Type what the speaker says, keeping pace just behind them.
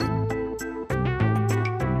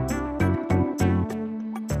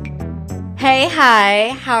Hey,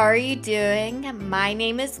 hi, how are you doing? My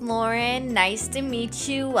name is Lauren. Nice to meet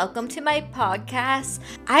you. Welcome to my podcast.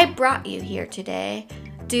 I brought you here today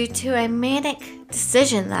due to a manic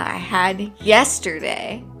decision that I had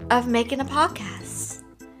yesterday of making a podcast.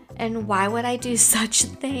 And why would I do such a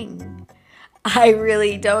thing? I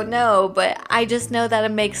really don't know, but I just know that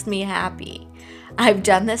it makes me happy. I've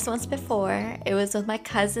done this once before. It was with my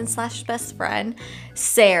cousin / best friend,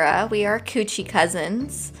 Sarah. We are coochie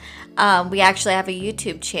cousins. We actually have a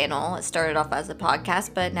YouTube channel. It started off as a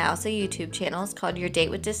podcast, but now it's a YouTube channel. It's called Your Date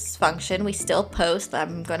with Dysfunction. We still post.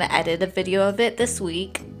 I'm going to edit a video of it this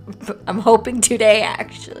week. I'm hoping today,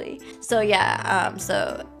 actually. So yeah,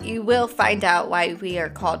 so you will find out why we are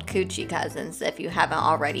called coochie cousins if you haven't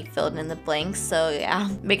already filled in the blanks. So yeah,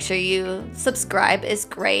 make sure you subscribe. It's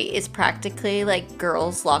great. It's practically like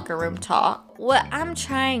girls' locker room talk. What I'm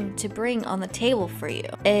trying to bring on the table for you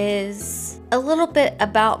is a little bit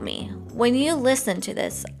about me. When you listen to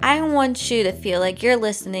this, I want you to feel like you're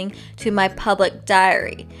listening to my public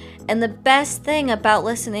diary. And the best thing about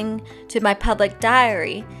listening to my public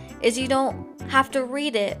diary is you don't have to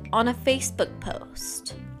read it on a Facebook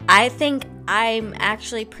post. I think I'm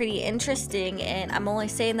actually pretty interesting, and I'm only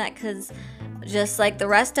saying that because just like the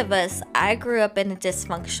rest of us, I grew up in a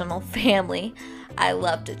dysfunctional family. I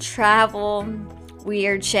love to travel.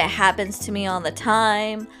 Weird shit happens to me all the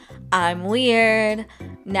time. I'm weird.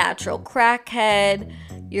 Natural crackhead.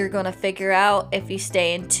 You're gonna figure out if you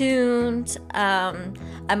stay in tuned.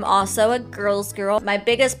 I'm also a girl's girl. My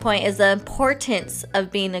biggest point is the importance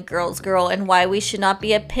of being a girl's girl and why we should not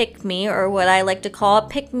be a pick-me, or what I like to call a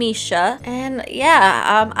pick-me-sha. And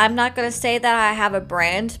yeah, I'm not gonna say that I have a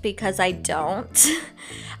brand because I don't.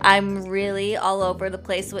 I'm really all over the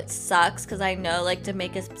place, which sucks because I know, like, to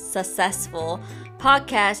make a successful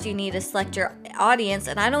podcast, you need to select your audience,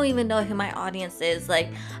 and I don't even know who my audience is. Like,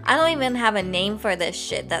 I don't even have a name for this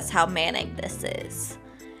shit. That's how manic this is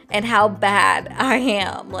and how bad I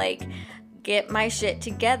am. Like, get my shit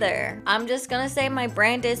together. I'm just gonna say my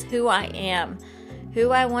brand is who I am, who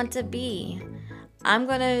I want to be. I'm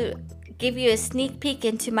gonna give you a sneak peek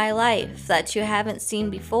into my life that you haven't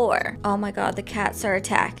seen before. Oh my god, the cats are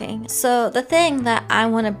attacking. So the thing that I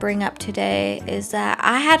want to bring up today is that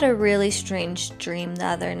I had a really strange dream the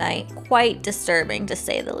other night. Quite disturbing, to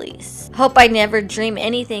say the least. Hope I never dream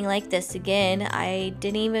anything like this again. I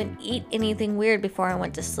didn't even eat anything weird before I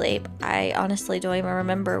went to sleep. I honestly don't even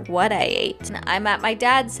remember what I ate. I'm at my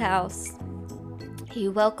dad's house. He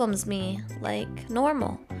welcomes me like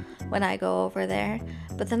normal when I go over there.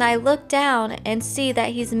 But then I look down and see that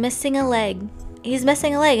he's missing a leg. He's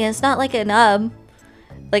missing a leg, and it's not like a nub,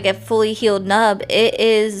 like a fully healed nub. It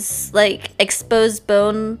is like exposed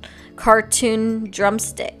bone cartoon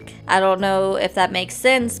drumstick. I don't know if that makes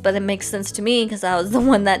sense, but it makes sense to me because I was the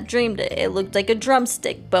one that dreamed it. It looked like a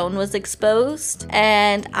drumstick. Bone was exposed.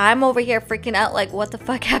 And I'm over here freaking out like, what the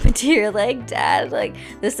fuck happened to your leg, Dad? Like,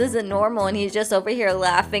 this isn't normal. And he's just over here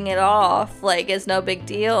laughing it off like it's no big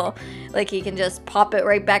deal. Like, he can just pop it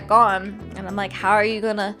right back on. And I'm like, how are you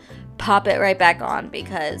gonna pop it right back on?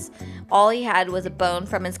 Because all he had was a bone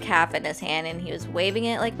from his calf in his hand, and he was waving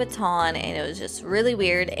it like baton, and it was just really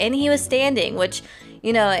weird. And he was standing, which,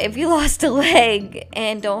 you know, if you lost a leg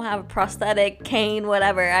and don't have a prosthetic, cane,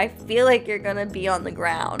 whatever, I feel like you're gonna be on the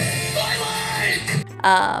ground.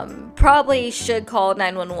 Probably should call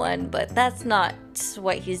 911, but that's not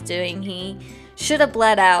what he's doing. He should have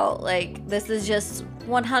bled out. Like, this is just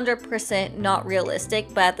 100% not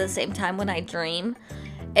realistic, but at the same time, when I dream,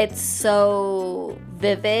 it's so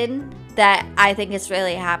vivid that I think it's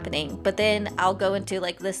really happening. But then I'll go into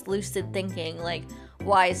like this lucid thinking, like,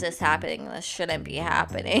 why is this happening? This shouldn't be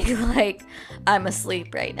happening. Like, I'm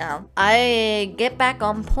asleep right now. I get back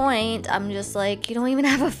on point. I'm just like, you don't even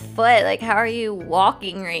have a foot. Like, how are you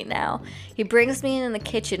walking right now? He brings me in the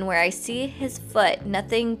kitchen where I see his foot,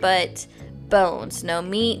 nothing but bones, no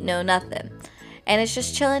meat, no nothing. And it's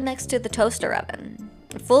just chilling next to the toaster oven.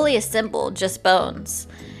 Fully assembled, just bones.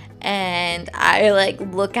 And I like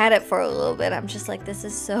look at it for a little bit. I'm just like, this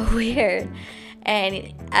is so weird.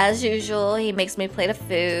 And as usual, he makes me a plate of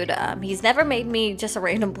food. He's never made me just a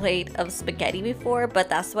random plate of spaghetti before, but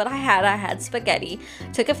that's what I had. I had spaghetti.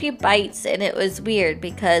 Took a few bites, and it was weird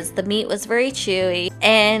because the meat was very chewy.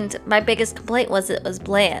 And my biggest complaint was it was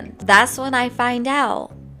bland. That's when I find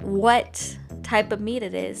out what type of meat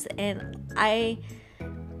it is. And I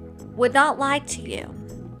would not lie to you.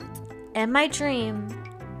 In my dream,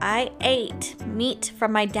 I ate meat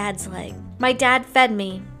from my dad's leg. My dad fed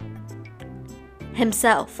me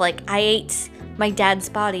himself. Like, I ate my dad's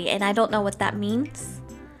body, and I don't know what that means.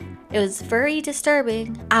 It was very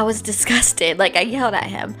disturbing. I was disgusted. Like, I yelled at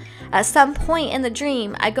him. At some point in the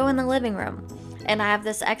dream, I go in the living room and I have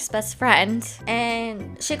this ex-best friend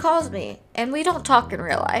and she calls me and we don't talk in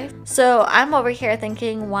real life. So I'm over here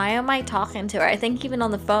thinking, why am I talking to her? I think even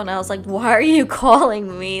on the phone, I was like, why are you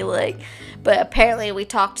calling me? But apparently we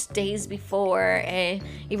talked days before, and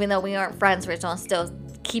even though we aren't friends, we're still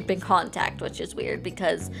keep in contact, which is weird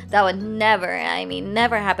because that would never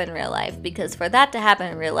happen in real life, because for that to happen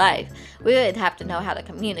in real life, we would have to know how to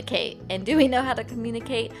communicate. And do we know how to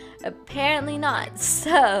communicate? Apparently not.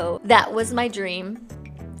 So that was my dream.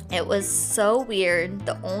 It was so weird.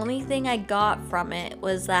 The only thing I got from it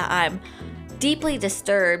was that I'm deeply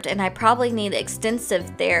disturbed and I probably need extensive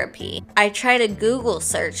therapy. I tried to Google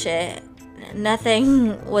search it.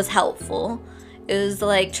 Nothing was helpful. It was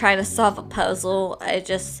like trying to solve a puzzle. I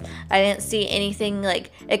didn't see anything.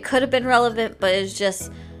 Like, it could have been relevant, but it's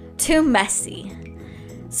just too messy.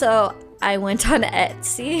 So I went on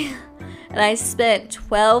Etsy and I spent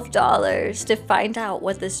 $12 to find out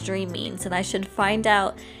what this dream means, and I should find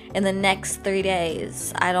out in the next 3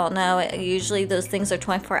 days. I don't know. Usually those things are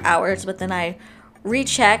 24 hours, but then I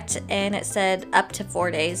rechecked and it said up to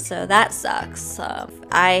 4 days, so that sucks. If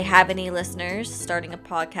I have any listeners, starting a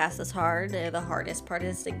podcast is hard. The hardest part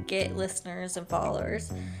is to get listeners and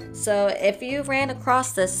followers. So if you ran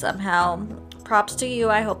across this somehow, props to you.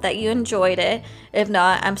 I hope that you enjoyed it. If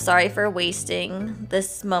not, I'm sorry for wasting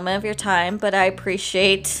this moment of your time, but I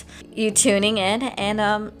appreciate you tuning in.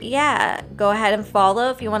 And yeah, go ahead and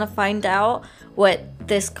follow if you want to find out what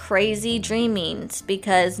this crazy dream means,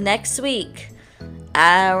 because next week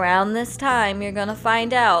around this time you're gonna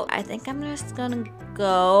find out. I think I'm just gonna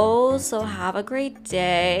go, so have a great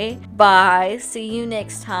day. Bye, see you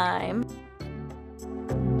next time.